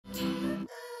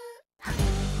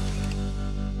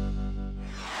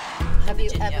Have you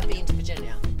ever been to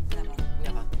Virginia? Never.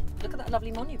 Never. Look at that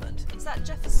lovely monument. Is that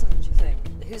Jefferson, do you think?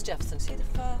 Who's Jefferson? Is he the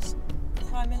first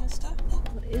Prime Minister?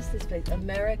 What is this place?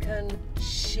 American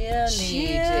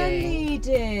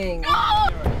cheerleading.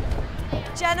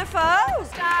 Cheerleading. Jennifer!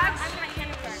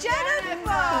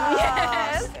 Jennifer!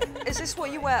 Yes! Is this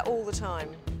what you wear all the time?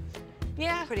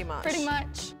 Yeah, Pretty much. Pretty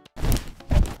much.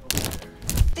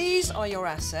 These are your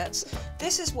assets.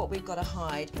 This is what we've got to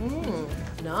hide.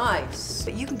 Nice.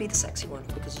 But you can be the sexy one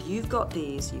because you've got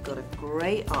these, you've got a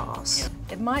great arse.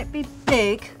 It might be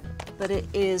big, but it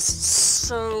is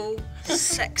so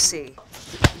sexy.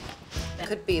 It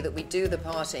could be that we do the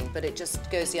parting, but it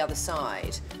just goes the other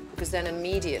side, because then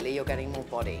immediately you're getting more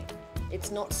body.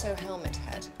 It's not so helmet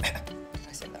head.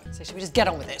 I said that. So should we just get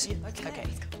on with it? Okay.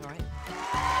 All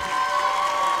right.